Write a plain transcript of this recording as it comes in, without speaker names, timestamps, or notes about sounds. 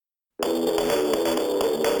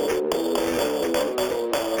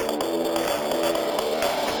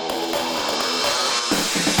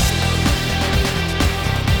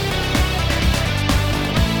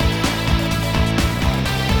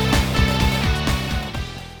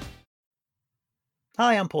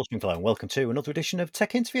Hi, I'm Paul Stringfellow, and welcome to another edition of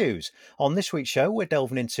Tech Interviews. On this week's show, we're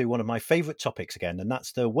delving into one of my favourite topics again, and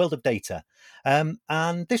that's the world of data. And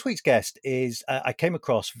this week's guest is I came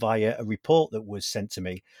across via a report that was sent to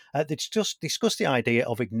me that just discussed the idea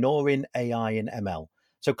of ignoring AI and ML.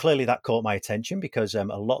 So clearly that caught my attention because a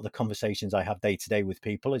lot of the conversations I have day to day with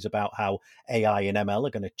people is about how AI and ML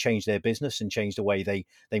are going to change their business and change the way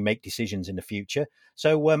they make decisions in the future.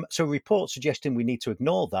 So a report suggesting we need to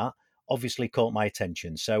ignore that obviously caught my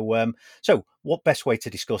attention. So what best way to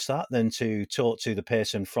discuss that than to talk to the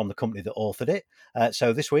person from the company that authored it?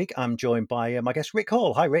 So this week I'm joined by my guest Rick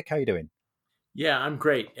Hall. Hi, Rick. How are you doing? Yeah, I'm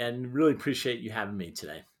great and really appreciate you having me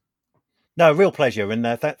today. No, real pleasure, and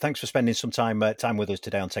thanks for spending some time with us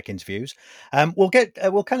today on Tech Interviews. We'll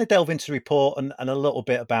kind of delve into the report and a little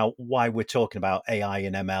bit about why we're talking about AI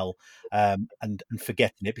and ML and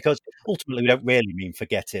forgetting it, because ultimately we don't really mean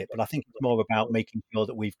forget it, but I think it's more about making sure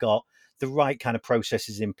that we've got the right kind of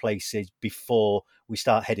processes in places before we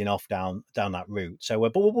start heading off down that route.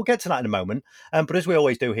 But we'll get to that in a moment. But as we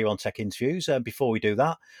always do here on Tech Interviews, before we do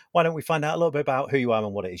that, why don't we find out a little bit about who you are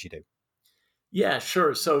and what it is you do? Yeah,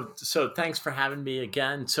 sure. So thanks for having me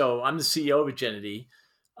again. So I'm the CEO of Agenity,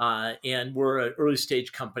 and we're an early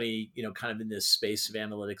stage company, kind of in this space of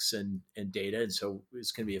analytics and data. And so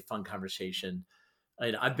it's going to be a fun conversation.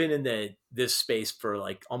 And I've been in this space for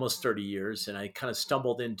like almost 30 years, and I kind of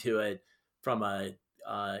stumbled into it from a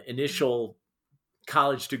initial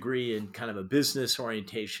college degree and kind of a business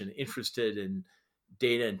orientation, interested in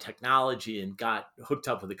data and technology, and got hooked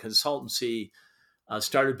up with a consultancy.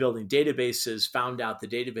 Started building databases, found out the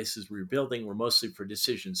databases we were building were mostly for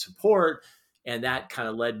decision support. And that kind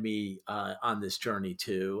of led me on this journey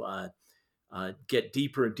to get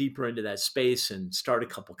deeper and deeper into that space and start a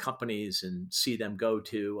couple companies and see them go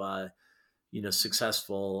to,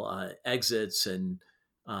 successful exits, and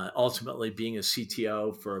ultimately being a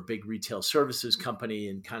CTO for a big retail services company,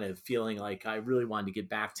 and kind of feeling like I really wanted to get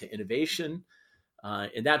back to innovation.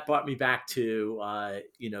 And that brought me back to,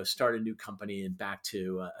 start a new company and back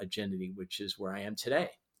to Agenity, which is where I am today.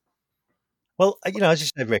 Well, as you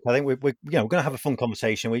said, Rick, I think we're going to have a fun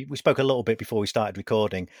conversation. We spoke a little bit before we started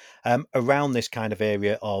recording around this kind of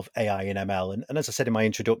area of AI and ML, and as I said in my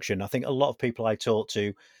introduction, I think a lot of people I talk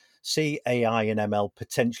to see AI and ML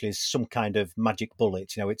potentially as some kind of magic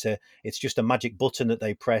bullet. It's just a magic button that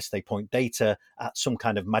they press. They point data at some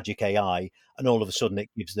kind of magic AI, and all of a sudden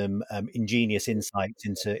it gives them ingenious insights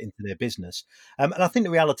into their business. And I think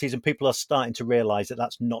the reality is, and people are starting to realise that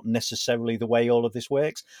that's not necessarily the way all of this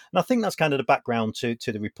works. And I think that's kind of the background to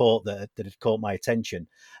the report that had caught my attention.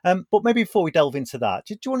 But maybe before we delve into that,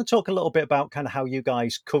 do you want to talk a little bit about kind of how you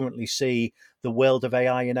guys currently see the world of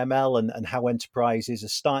AI and ML, and how enterprises are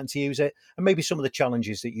starting to use it, and maybe some of the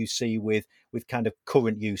challenges that you see with kind of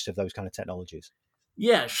current use of those kind of technologies?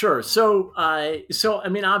 Yeah, sure. So I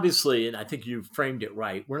mean, obviously, and I think you framed it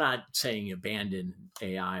right. We're not saying abandon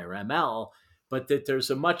AI or ML, but that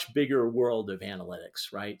there's a much bigger world of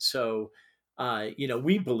analytics, right? So,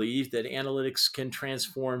 we believe that analytics can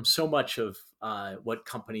transform so much of what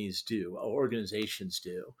companies do, or organizations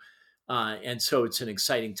do, and so it's an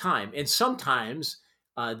exciting time. And sometimes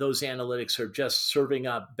those analytics are just serving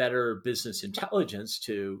up better business intelligence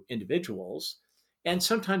to individuals, and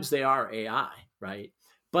sometimes they are AI, right?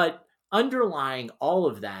 But underlying all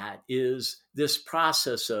of that is this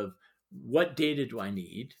process of, what data do I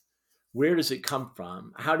need? Where does it come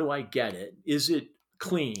from? How do I get it? Is it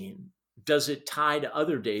clean? Does it tie to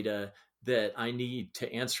other data that I need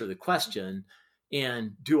to answer the question?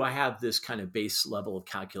 And do I have this kind of base level of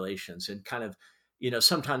calculations? And kind of,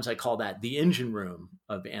 sometimes I call that the engine room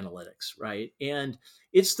of analytics, right? And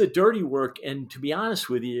it's the dirty work. And to be honest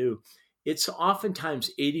with you, it's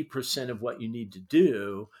oftentimes 80% of what you need to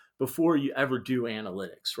do before you ever do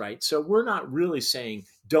analytics, right? So we're not really saying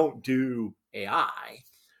don't do AI.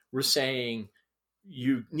 We're saying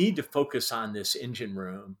you need to focus on this engine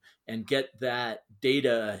room and get that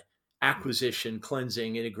data acquisition,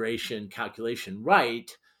 cleansing, integration, calculation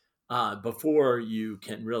right, before you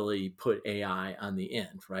can really put AI on the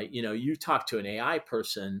end, right? You talk to an AI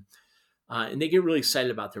person, and they get really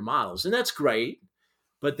excited about their models, and that's great,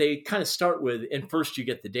 but they kind of start with, and first you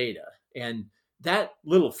get the data. And that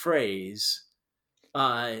little phrase,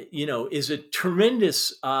 is a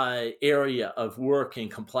tremendous area of work and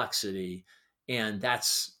complexity, and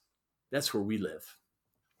that's where we live.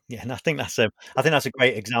 Yeah, and I think that's a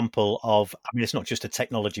great example of. I mean, it's not just a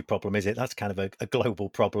technology problem, is it? That's kind of a global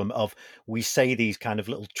problem of we say these kind of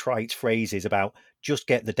little trite phrases about just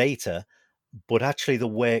get the data, but actually the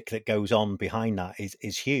work that goes on behind that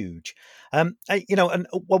is huge. And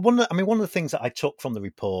well, one of the things that I took from the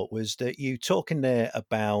report was that you talk in there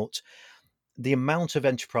about the amount of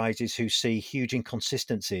enterprises who see huge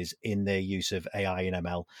inconsistencies in their use of AI and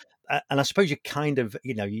ML. And I suppose you kind of,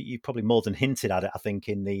 you probably more than hinted at it, I think,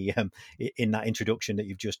 in that introduction that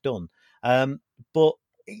you've just done. But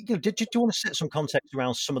do you want to set some context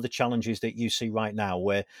around some of the challenges that you see right now,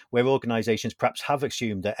 where organisations perhaps have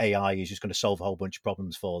assumed that AI is just going to solve a whole bunch of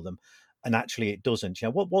problems for them, and actually it doesn't?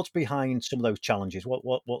 What's behind some of those challenges?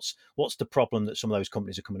 What's the problem that some of those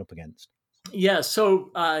companies are coming up against? Yeah, let's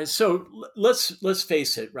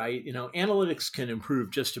face it, right? Analytics can improve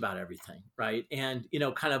just about everything, right? And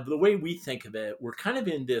kind of the way we think of it, we're kind of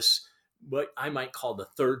in this what I might call the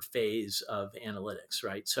third phase of analytics,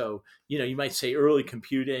 right? So you might say early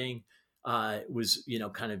computing was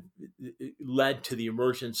kind of led to the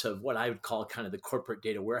emergence of what I would call kind of the corporate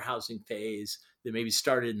data warehousing phase that maybe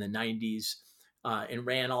started in the '90s and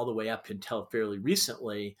ran all the way up until fairly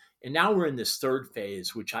recently. And now we're in this third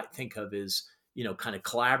phase, which I think of as kind of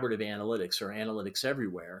collaborative analytics or analytics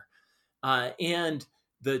everywhere. And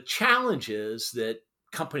the challenges that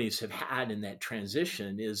companies have had in that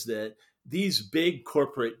transition is that these big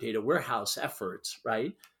corporate data warehouse efforts,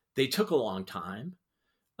 right? They took a long time.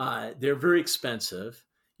 They're very expensive.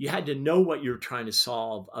 You had to know what you're trying to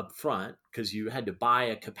solve up front because you had to buy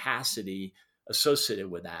a capacity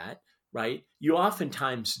associated with that, right? You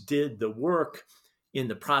oftentimes did the work in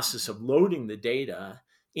the process of loading the data,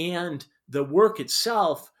 and the work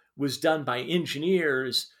itself was done by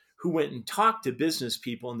engineers who went and talked to business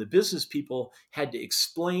people, and the business people had to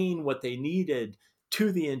explain what they needed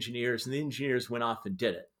to the engineers, and the engineers went off and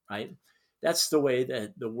did it, right? That's the way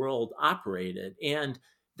that the world operated. And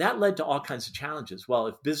that led to all kinds of challenges. Well,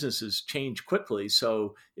 if businesses change quickly,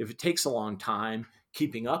 so if it takes a long time,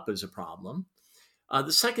 keeping up is a problem.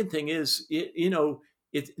 The second thing is,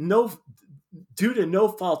 it's no due to no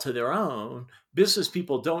fault of their own, business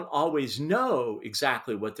people don't always know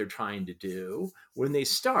exactly what they're trying to do when they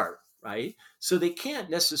start, right? So they can't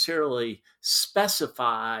necessarily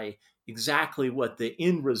specify exactly what the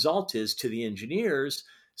end result is to the engineers.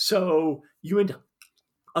 So you end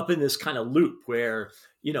up in this kind of loop where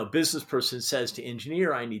business person says to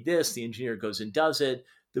engineer, I need this. The engineer goes and does it.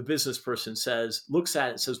 The business person looks at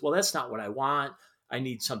it and says, well, that's not what I want. I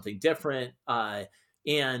need something different. And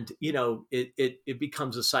it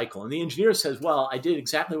becomes a cycle. And the engineer says, well, I did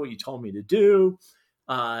exactly what you told me to do.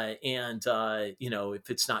 If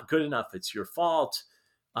it's not good enough, it's your fault.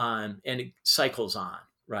 And it cycles on,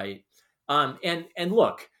 right? And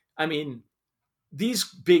look, I mean, these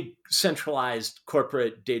big centralized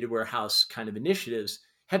corporate data warehouse kind of initiatives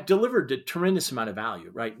have delivered a tremendous amount of value,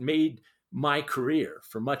 right? Made my career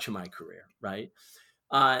for much of my career, right?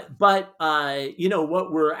 But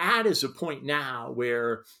what we're at is a point now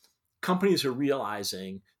where companies are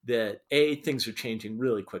realizing that A, things are changing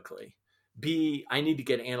really quickly. B, I need to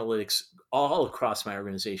get analytics all across my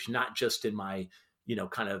organization, not just in my,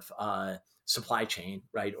 kind of supply chain,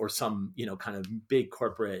 right? Or some, kind of big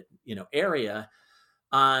corporate, area.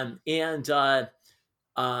 I'm having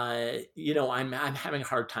a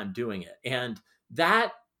hard time doing it. And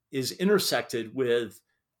that is intersected with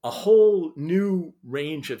a whole new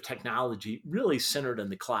range of technology, really centered in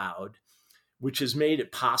the cloud, which has made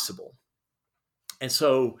it possible. And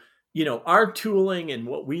so, our tooling and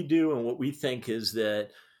what we do and what we think is that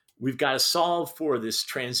we've got to solve for this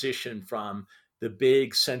transition from the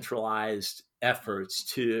big centralized efforts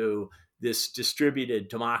to this distributed,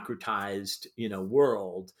 democratized,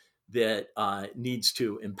 world that needs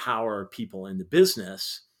to empower people in the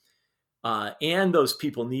business. And those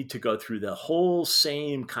people need to go through the whole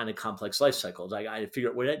same kind of complex life cycles. I got to figure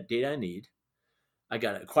out what data I need. I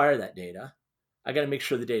got to acquire that data. I got to make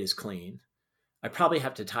sure the data is clean. I probably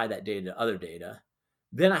have to tie that data to other data.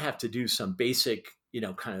 Then I have to do some basic,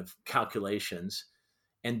 kind of calculations.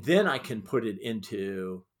 And then I can put it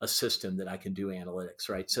into a system that I can do analytics,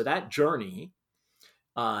 right? So that journey,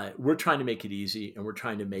 we're trying to make it easy, and we're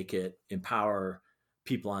trying to make it empower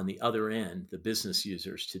people on the other end, the business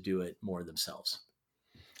users, to do it more themselves.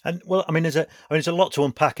 And well, there's a lot to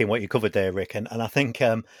unpack in what you covered there, Rick, and I think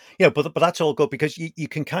but that's all good because you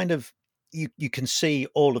can kind of you can see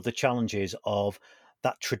all of the challenges of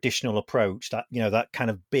that traditional approach, that that kind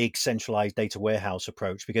of big centralized data warehouse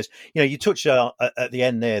approach. Because you touched at the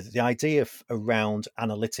end there, the idea around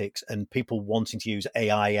analytics and people wanting to use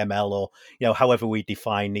AI, ML, or however we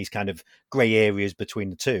define these kind of gray areas between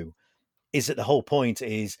the two, is that the whole point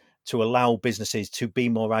is to allow businesses to be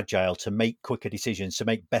more agile, to make quicker decisions, to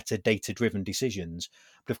make better data driven decisions.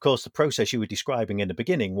 But of course, the process you were describing in the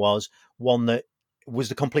beginning was one that was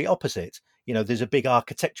the complete opposite. There's a big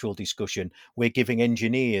architectural discussion. We're giving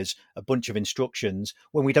engineers a bunch of instructions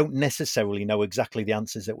when we don't necessarily know exactly the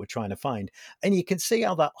answers that we're trying to find. And you can see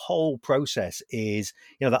how that whole process begins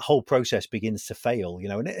to fail.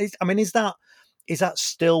 And is that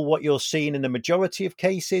still what you're seeing in the majority of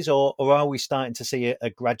cases, or are we starting to see a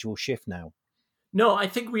gradual shift now? No, I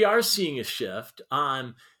think we are seeing a shift.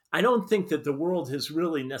 I don't think that the world has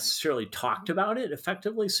really necessarily talked about it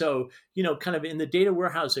effectively. So, kind of in the data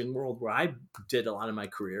warehousing world where I did a lot of my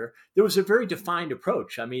career, there was a very defined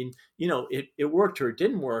approach. I mean, it worked or it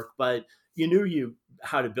didn't work, but you knew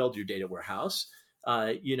how to build your data warehouse.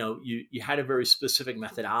 You had a very specific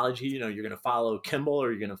methodology. You're going to follow Kimball,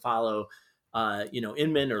 or you're going to follow,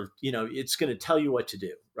 Inman, or it's going to tell you what to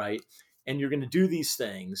do, right? And you're going to do these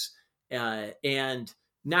things. And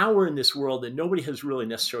now we're in this world that nobody has really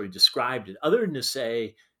necessarily described it, other than to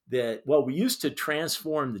say that, well, we used to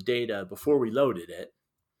transform the data before we loaded it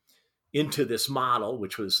into this model,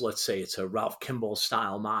 which was, let's say it's a Ralph Kimball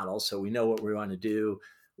style model. So we know what we want to do.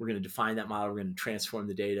 We're going to define that model. We're going to transform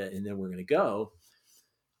the data, and then we're going to go.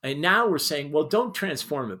 And now we're saying, well, don't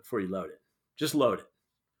transform it before you load it. Just load it.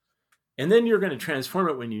 And then you're going to transform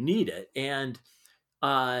it when you need it. And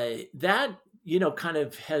that kind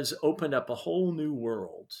of has opened up a whole new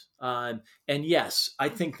world. And yes, I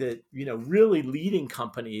think that, really leading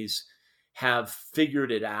companies have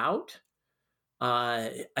figured it out.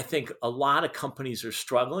 I think a lot of companies are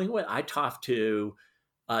struggling with. I talk to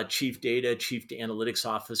chief analytics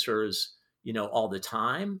officers, all the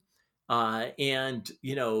time. And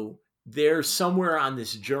they're somewhere on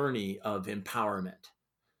this journey of empowerment.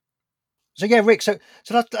 So yeah, Rick. So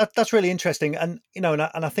that's really interesting, and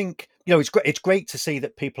I think it's great to see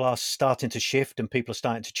that people are starting to shift and people are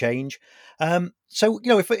starting to change. So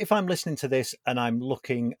if I'm listening to this and I'm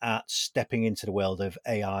looking at stepping into the world of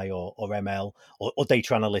AI or ML or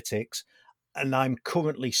data analytics, and I'm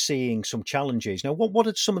currently seeing some challenges. Now, what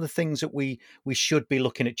are some of the things that we should be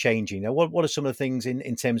looking at changing? Now, what are some of the things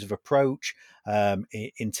in terms of approach,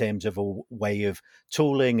 in terms of a way of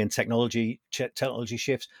tooling and technology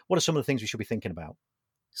shifts? What are some of the things we should be thinking about?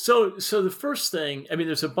 So the first thing, I mean,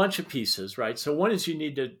 there's a bunch of pieces, right? So one is you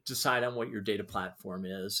need to decide on what your data platform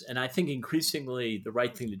is. And I think increasingly the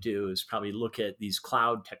right thing to do is probably look at these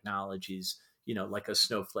cloud technologies, like a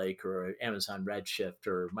Snowflake or Amazon Redshift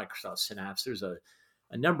or Microsoft Synapse. There's a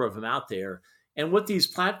number of them out there. And what these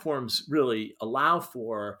platforms really allow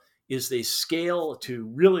for is they scale to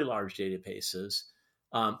really large databases,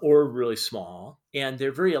 or really small, and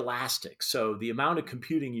they're very elastic. So the amount of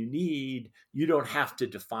computing you need, you don't have to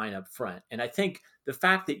define up front. And I think the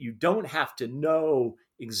fact that you don't have to know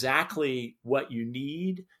exactly what you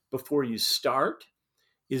need before you start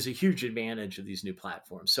is a huge advantage of these new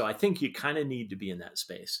platforms. So I think you kind of need to be in that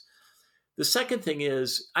space. The second thing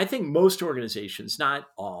is, I think most organizations, not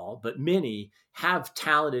all, but many, have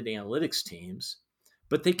talented analytics teams,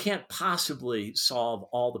 but they can't possibly solve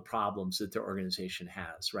all the problems that their organization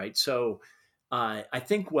has, right? So I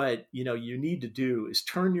think what you need to do is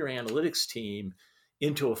turn your analytics team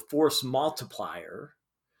into a force multiplier,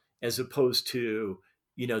 as opposed to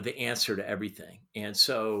the answer to everything. And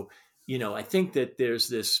so I think that there's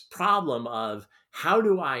this problem of, how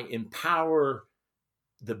do I empower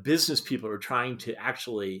the business people who are trying to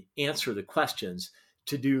actually answer the questions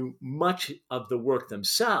to do much of the work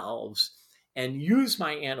themselves, and use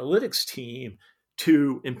my analytics team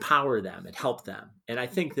to empower them and help them. And I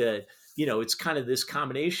think that, it's kind of this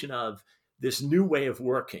combination of this new way of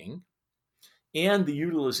working and the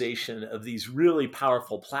utilization of these really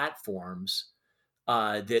powerful platforms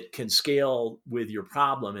that can scale with your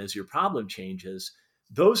problem as your problem changes.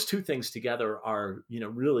 Those two things together are,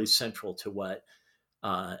 really central to what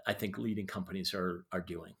I think leading companies are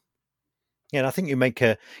doing. Yeah, and I think you make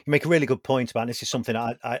a really good point about, and this is something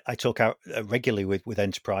I talk out regularly with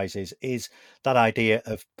enterprises, is that idea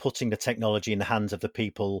of putting the technology in the hands of the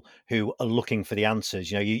people who are looking for the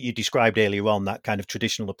answers. You described earlier on that kind of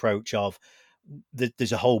traditional approach of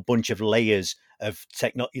there's a whole bunch of layers of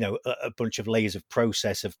a bunch of layers of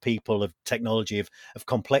process, of people, of technology, of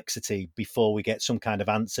complexity before we get some kind of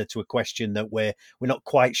answer to a question that we're not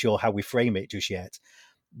quite sure how we frame it just yet.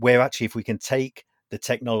 Where actually, if we can take the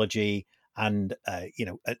technology and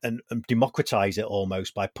and democratize it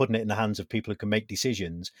almost by putting it in the hands of people who can make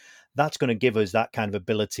decisions, that's going to give us that kind of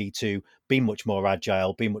ability to be much more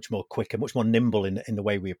agile, be much more quicker, much more nimble in the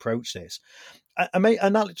way we approach this. And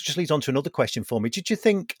that just leads on to another question for me. Did you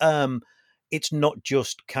think it's not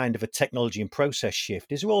just kind of a technology and process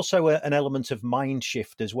shift? Is there also an element of mind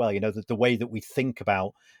shift as well? The way that we think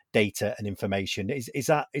about data and information, is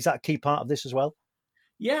that a key part of this as well?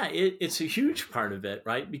 Yeah, it's a huge part of it,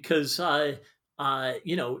 right? Because if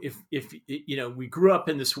we grew up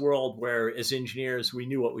in this world where, as engineers, we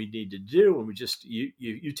knew what we needed to do, and we just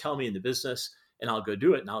you tell me in the business, and I'll go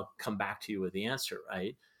do it, and I'll come back to you with the answer,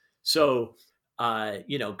 right? So,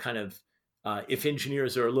 kind of, if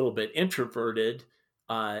engineers are a little bit introverted,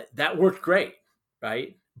 that worked great,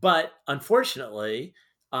 right? But unfortunately,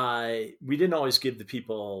 we didn't always give the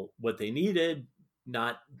people what they needed,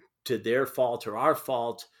 not to their fault or our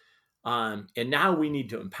fault. And now we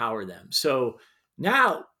need to empower them. So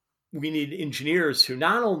now we need engineers who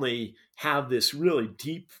not only have this really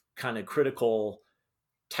deep kind of critical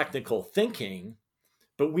technical thinking,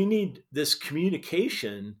 but we need this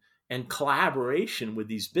communication and collaboration with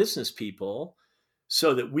these business people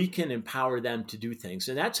so that we can empower them to do things.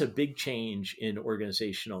 And that's a big change in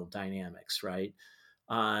organizational dynamics, right?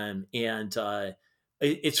 And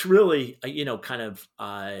it's really,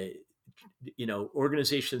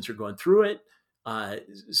 organizations are going through it.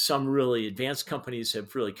 Some really advanced companies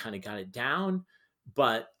have really kind of got it down,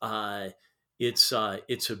 but it's a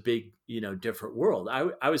big, different world.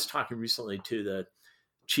 I was talking recently to the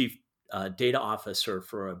chief data officer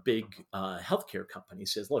for a big healthcare company. He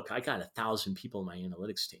says, "Look, I got 1,000 people in my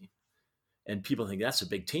analytics team," and people think that's a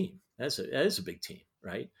big team. That is a big team,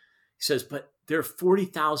 right? He says, "But there are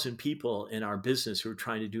 40,000 people in our business who are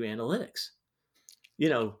trying to do analytics. You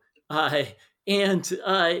know, uh, and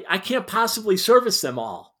I can't possibly service them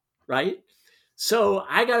all, right? So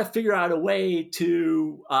I got to figure out a way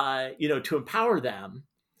to, to empower them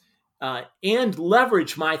and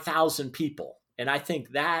leverage my 1,000 people." And I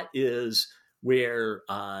think that is where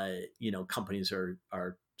companies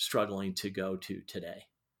are struggling to go to today.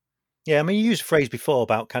 Yeah, I mean, you used a phrase before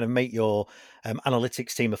about kind of make your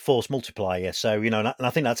analytics team a force multiplier. So, and I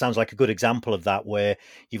think that sounds like a good example of that, where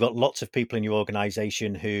you've got lots of people in your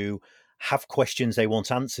organization who have questions they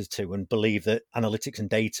want answers to and believe that analytics and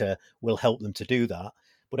data will help them to do that,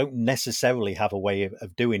 but don't necessarily have a way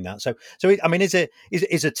of doing that. I mean, is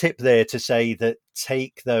a tip there to say that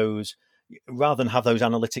take those rather than have those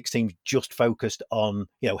analytics teams just focused on,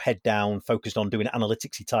 head down, focused on doing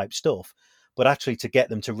analyticsy type stuff, but actually to get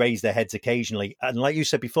them to raise their heads occasionally. And like you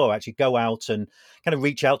said before, actually go out and kind of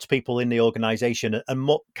reach out to people in the organization and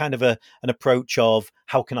more kind of an approach of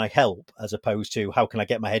how can I help as opposed to how can I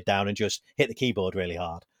get my head down and just hit the keyboard really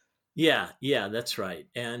hard. Yeah, that's right.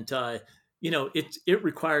 And it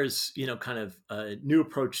requires kind of a new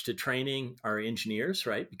approach to training our engineers,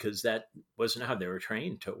 right? Because that wasn't how they were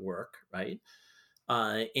trained to work, right?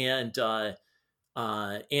 And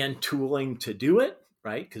tooling to do it,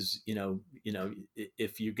 right? Because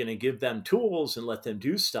if you're going to give them tools and let them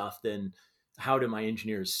do stuff, then how do my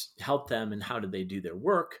engineers help them, and how do they do their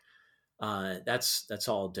work? That's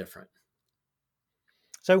all different.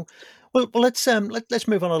 So, well let's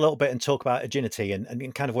move on a little bit and talk about agility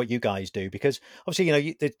and kind of what you guys do, because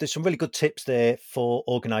obviously there's some really good tips there for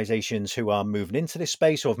organisations who are moving into this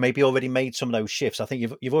space or have maybe already made some of those shifts. I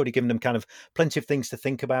think you've already given them kind of plenty of things to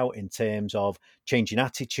think about in terms of changing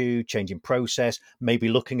attitude, changing process, maybe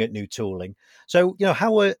looking at new tooling. So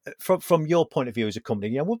how are from your point of view as a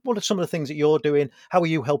company, what are some of the things that you're doing? How are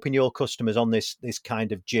you helping your customers on this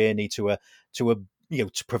kind of journey to a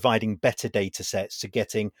to providing better data sets, to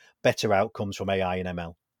getting better outcomes from AI and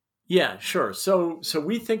ML? Yeah, sure. So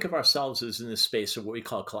we think of ourselves as in this space of what we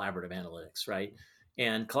call collaborative analytics, right?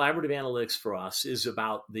 And collaborative analytics for us is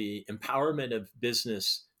about the empowerment of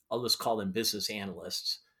business. I'll just call them business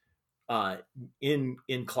analysts uh, in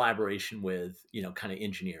collaboration with kind of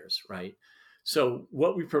engineers, right? So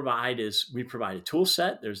what we provide is we provide a tool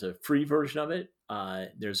set. There's a free version of it.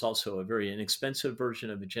 There's also a very inexpensive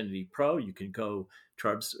version of Agenity Pro. You can go to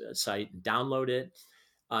our site and download it.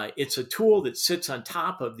 It's a tool that sits on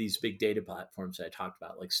top of these big data platforms that I talked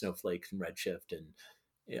about, like Snowflake and Redshift and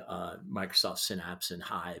Microsoft Synapse and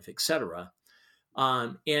Hive, et cetera.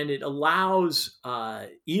 And it allows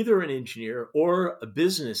either an engineer or a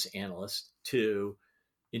business analyst to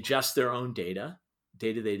ingest their own data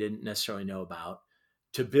they didn't necessarily know about,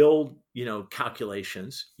 to build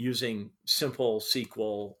calculations using simple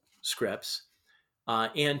SQL scripts,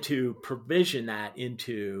 and to provision that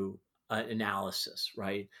into analysis,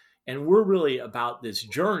 right? And we're really about this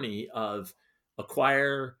journey of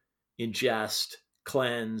acquire, ingest,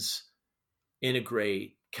 cleanse,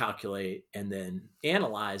 integrate, calculate, and then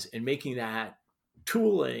analyze, and making that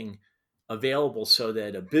tooling available so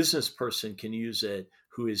that a business person can use it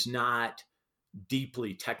who is not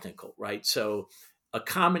deeply technical, right? So a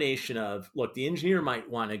combination of, look, the engineer might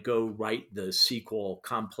want to go write the SQL,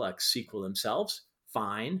 complex SQL themselves.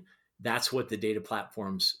 Fine. That's what the data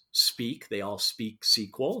platforms speak. They all speak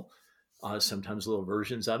SQL, sometimes little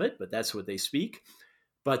versions of it, but that's what they speak.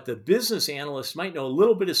 But the business analyst might know a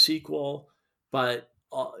little bit of SQL, but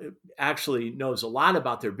actually knows a lot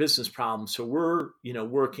about their business problems. So we're,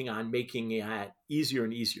 working on making it easier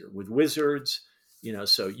and easier with wizards.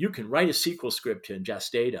 So you can write a SQL script to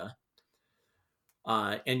ingest data,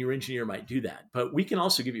 and your engineer might do that. But we can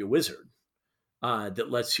also give you a wizard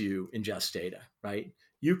that lets you ingest data, right?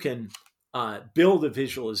 You can build a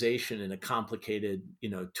visualization in a complicated,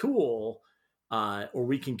 tool, or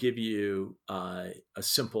we can give you a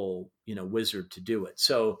simple, wizard to do it.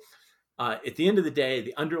 So at the end of the day,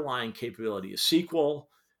 the underlying capability is SQL,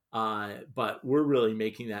 but we're really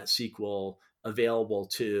making that SQL available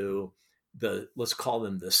to let's call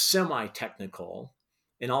them the semi-technical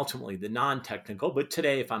and ultimately the non-technical. But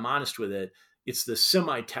today, if I'm honest with it, it's the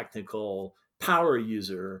semi-technical power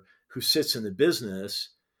user who sits in the business,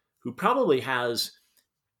 who probably has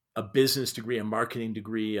a business degree, a marketing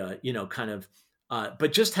degree,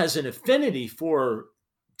 but just has an affinity for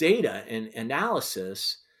data and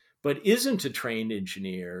analysis, but isn't a trained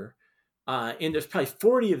engineer. And there's probably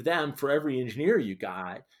 40 of them for every engineer you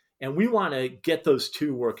got. And we want to get those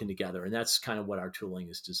two working together. And that's kind of what our tooling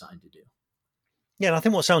is designed to do. Yeah, and I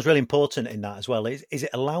think what sounds really important in that as well is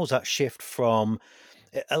it allows that shift from,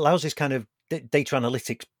 it allows this kind of data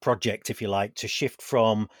analytics project, if you like, to shift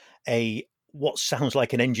from what sounds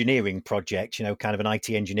like an engineering project, kind of an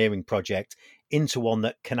IT engineering project, into one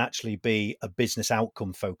that can actually be a business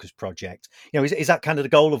outcome focused project. Is that kind of the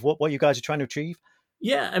goal of what you guys are trying to achieve?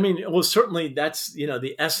 Yeah, I mean, well, certainly that's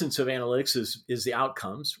the essence of analytics is the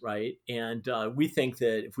outcomes, right? And we think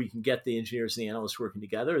that if we can get the engineers and the analysts working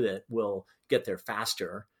together, that we'll get there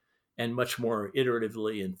faster and much more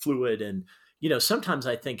iteratively and fluid. And sometimes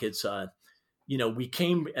I think it's we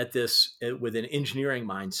came at this with an engineering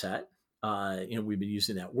mindset. We've been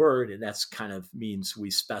using that word, and that's kind of means we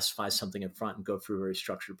specify something in front and go through a very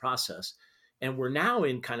structured process. And we're now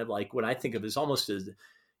in kind of like what I think of as almost as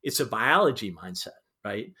it's a biology mindset,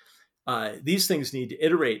 right? These things need to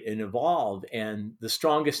iterate and evolve, and the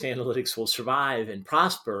strongest analytics will survive and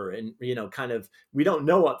prosper. And kind of we don't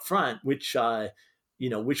know up front which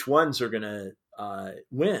ones are going to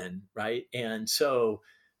win, right? And so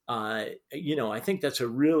I think that's a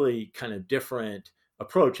really kind of different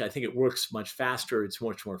approach. I think it works much faster. It's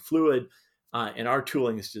much more fluid, and our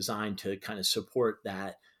tooling is designed to kind of support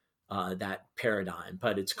that paradigm.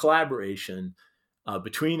 But it's collaboration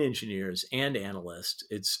between engineers and analysts.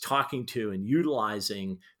 It's talking to and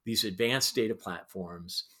utilizing these advanced data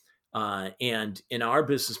platforms. And in our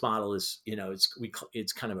business model is,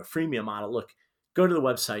 it's kind of a freemium model. Look, go to the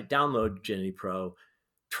website, download Geninity Pro,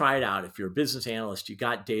 try it out. If you're a business analyst, you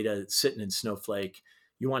got data that's sitting in Snowflake,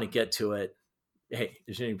 you want to get to it. Hey,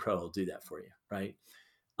 Geninity Pro will do that for you, right?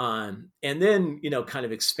 And then, kind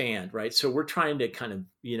of expand, right? So we're trying to kind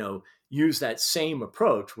of, use that same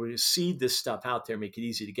approach where you seed this stuff out there, make it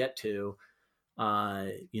easy to get to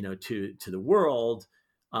the world,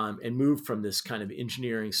 and move from this kind of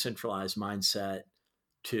engineering centralized mindset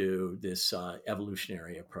to this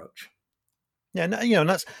evolutionary approach. Yeah, and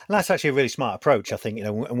that's actually a really smart approach, I think.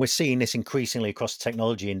 And we're seeing this increasingly across the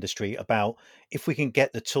technology industry about if we can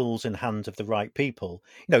get the tools in hands of the right people.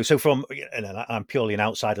 So and I'm purely an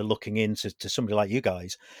outsider looking into somebody like you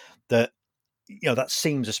guys, that that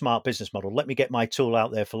seems a smart business model. Let me get my tool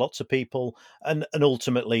out there for lots of people, and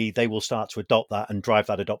ultimately they will start to adopt that and drive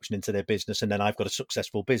that adoption into their business, and then I've got a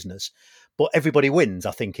successful business. But everybody wins,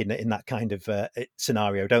 I think, in that kind of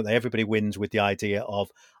scenario, don't they? Everybody wins with the idea of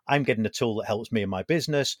I'm getting a tool that helps me in my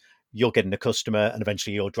business. You're getting a customer, and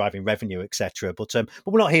eventually you're driving revenue, etc. But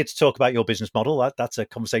we're not here to talk about your business model. That's a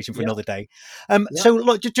conversation for another day. So,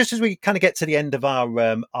 look, just as we kind of get to the end of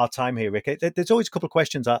our time here, Rick, there's always a couple of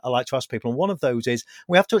questions I like to ask people, and one of those is,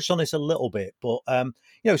 we have touched on this a little bit, but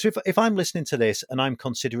so if I'm listening to this and I'm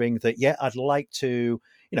considering that, I'd like to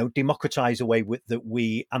democratize the way that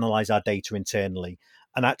we analyze our data internally,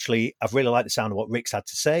 and actually I've really liked the sound of what Rick's had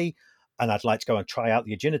to say, and I'd like to go and try out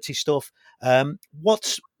the Agility stuff.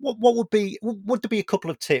 What would there be a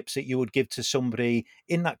couple of tips that you would give to somebody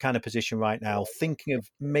in that kind of position right now, thinking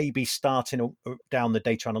of maybe starting down the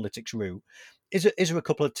data analytics route? Is there a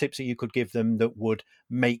couple of tips that you could give them that would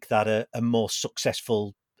make that a more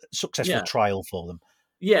successful trial for them?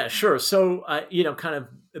 Yeah, sure. So, kind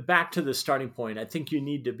of back to the starting point, I think you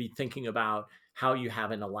need to be thinking about how you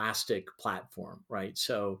have an elastic platform, right?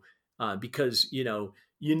 So, because,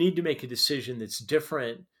 you need to make a decision that's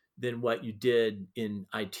different than what you did in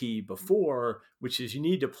IT before, which is you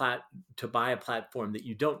need to buy a platform that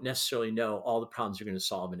you don't necessarily know all the problems you're going to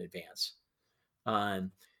solve in advance.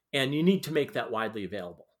 Um, and you need to make that widely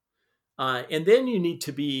available. And then you need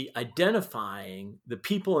to be identifying the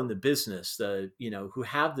people in the business, who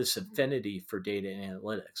have this affinity for data and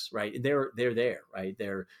analytics, right? And they're there, right?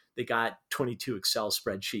 They got 22 Excel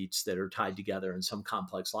spreadsheets that are tied together in some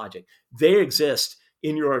complex logic. They exist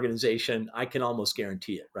in your organization. I can almost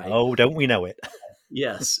guarantee it, right? Oh, don't we know it?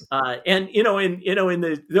 Yes, and in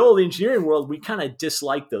the old engineering world, we kind of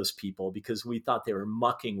disliked those people because we thought they were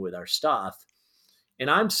mucking with our stuff. And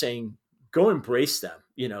I'm saying, go embrace them,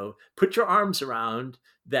 put your arms around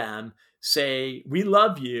them, say, we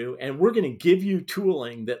love you, and we're going to give you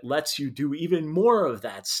tooling that lets you do even more of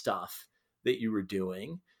that stuff that you were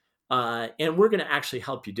doing. And we're going to actually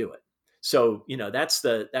help you do it. So,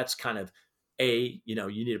 that's kind of you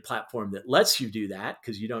need a platform that lets you do that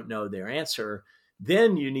because you don't know their answer.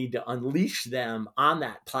 Then you need to unleash them on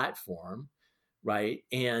that platform, right?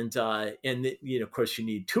 And of course, you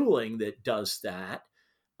need tooling that does that.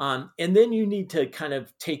 And then you need to kind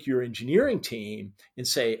of take your engineering team and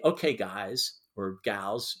say, okay, guys or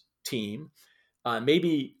gals, team,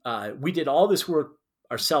 maybe we did all this work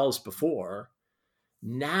ourselves before.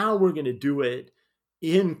 Now we're going to do it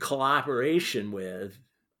in collaboration with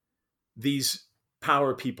these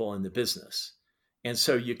power people in the business. And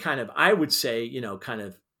so I would say,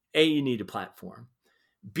 A, you need a platform.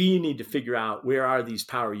 B, you need to figure out where are these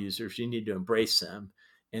power users. You need to embrace them.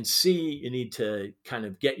 And C, you need to kind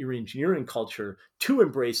of get your engineering culture to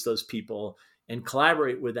embrace those people and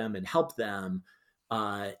collaborate with them and help them.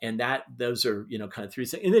 And those are, kind of three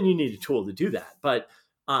things. And then you need a tool to do that. But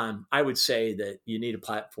I would say that you need a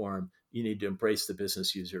platform, you need to embrace the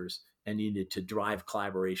business users, and you need to drive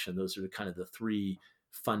collaboration. Those are kind of the three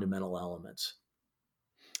fundamental elements.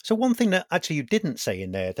 So one thing that actually you didn't say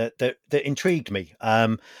in there that intrigued me,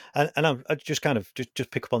 I just kind of just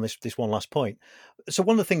pick up on this one last point. So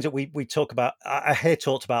one of the things that we talk about, I hear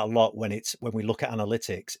talked about a lot when we look at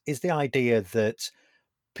analytics, is the idea that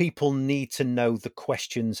people need to know the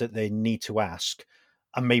questions that they need to ask,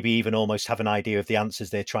 and maybe even almost have an idea of the answers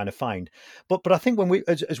they're trying to find. But I think when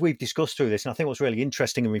as we've discussed through this, and I think what's really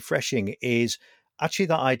interesting and refreshing is actually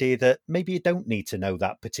that idea that maybe you don't need to know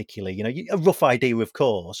that particularly. A rough idea, of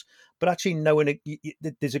course, but actually knowing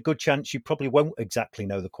there's a good chance you probably won't exactly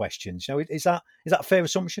know the questions. Is that a fair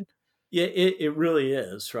assumption? Yeah, it really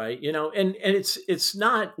is, right? And it's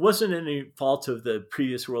not wasn't any fault of the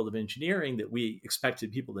previous world of engineering that we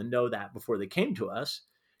expected people to know that before they came to us,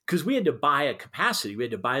 because we had to buy a capacity. We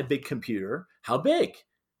had to buy a big computer. How big,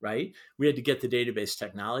 right? We had to get the database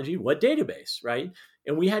technology. What database, right?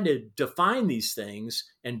 And we had to define these things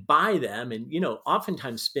and buy them, and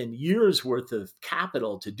oftentimes spend years worth of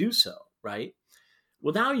capital to do so, right?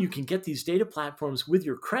 Well, now you can get these data platforms with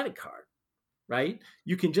your credit card, right?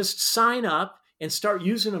 You can just sign up and start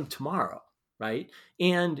using them tomorrow, right?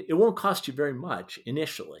 And it won't cost you very much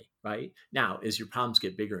initially, right? Now, as your problems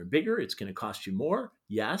get bigger and bigger, it's going to cost you more,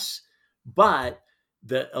 yes. But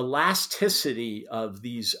the elasticity of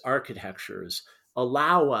these architectures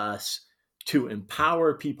allow us to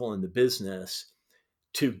empower people in the business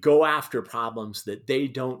to go after problems that they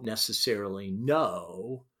don't necessarily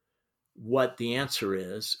know what the answer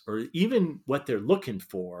is or even what they're looking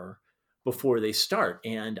for before they start.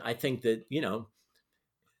 And I think that,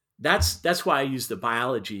 that's why I use the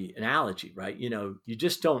biology analogy, right? You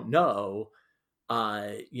just don't know,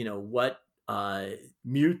 what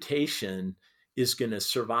mutation is going to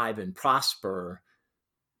survive and prosper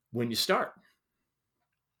when you start.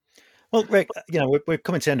 Well, Rick, we're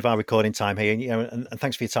coming to the end of our recording time here, and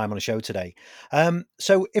thanks for your time on the show today.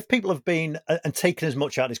 So, if people have been and taken as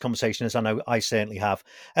much out of this conversation as I know I certainly have,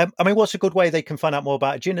 what's a good way they can find out more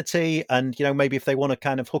about Agility, and maybe if they want to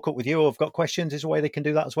kind of hook up with you or have got questions, is a way they can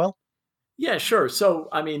do that as well? Yeah, sure. So,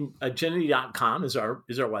 agility.com is our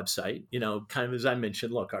website. Kind of as I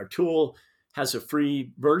mentioned, look, our tool has a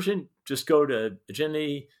free version. Just go to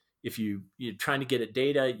Agility. If you're trying to get at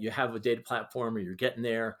data, you have a data platform or you're getting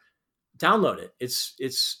there, download it.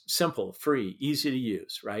 It's simple, free, easy to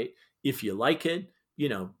use, right? If you like it,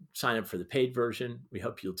 sign up for the paid version. We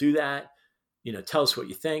hope you'll do that. Tell us what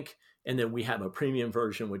you think. And then we have a premium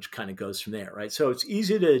version, which kind of goes from there, right? So it's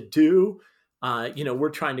easy to do. We're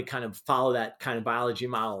trying to kind of follow that kind of biology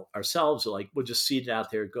model ourselves. Like, we'll just seed it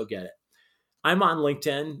out there, go get it. I'm on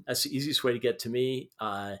LinkedIn. That's the easiest way to get to me.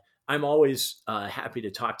 I'm always happy to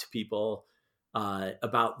talk to people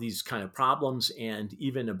about these kind of problems, and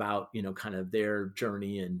even about, kind of their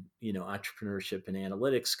journey in, entrepreneurship and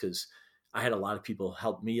analytics, because I had a lot of people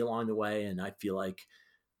help me along the way, and I feel like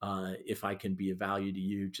if I can be of value to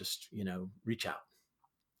you, just, reach out.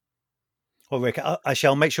 Well, Rick, I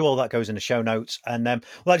shall make sure all that goes in the show notes. And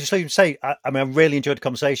well, I just leave to say, I mean, I really enjoyed the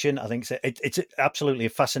conversation. I think it's absolutely a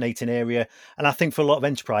fascinating area, and I think for a lot of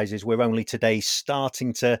enterprises, we're only today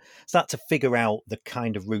starting to figure out the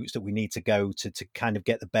kind of routes that we need to go to kind of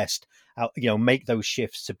get the best out. Make those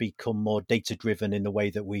shifts to become more data driven in the way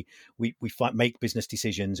that we make business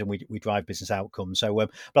decisions, and we drive business outcomes. So, but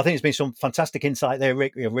I think it's been some fantastic insight there,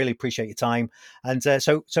 Rick. I really appreciate your time. And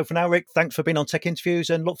so for now, Rick, thanks for being on Tech Interviews,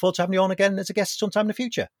 and look forward to having you on again as a guest sometime in the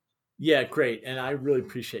future. Yeah, great. And I really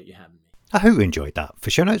appreciate you having me. I hope you enjoyed that. For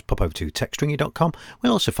show notes, pop over to techstringy.com.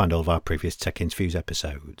 We'll also find all of our previous Tech Interviews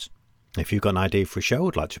episodes. If you've got an idea for a show or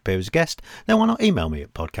would like to appear as a guest, then why not email me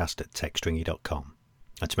at podcast@techstringy.com.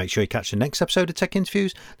 And to make sure you catch the next episode of Tech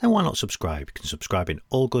Interviews, then why not subscribe? You can subscribe in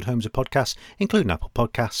all good homes of podcasts, including Apple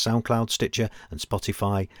Podcasts, SoundCloud, Stitcher and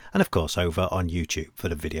Spotify, and of course over on YouTube for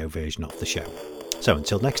the video version of the show. So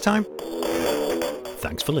until next time,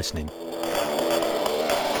 thanks for listening.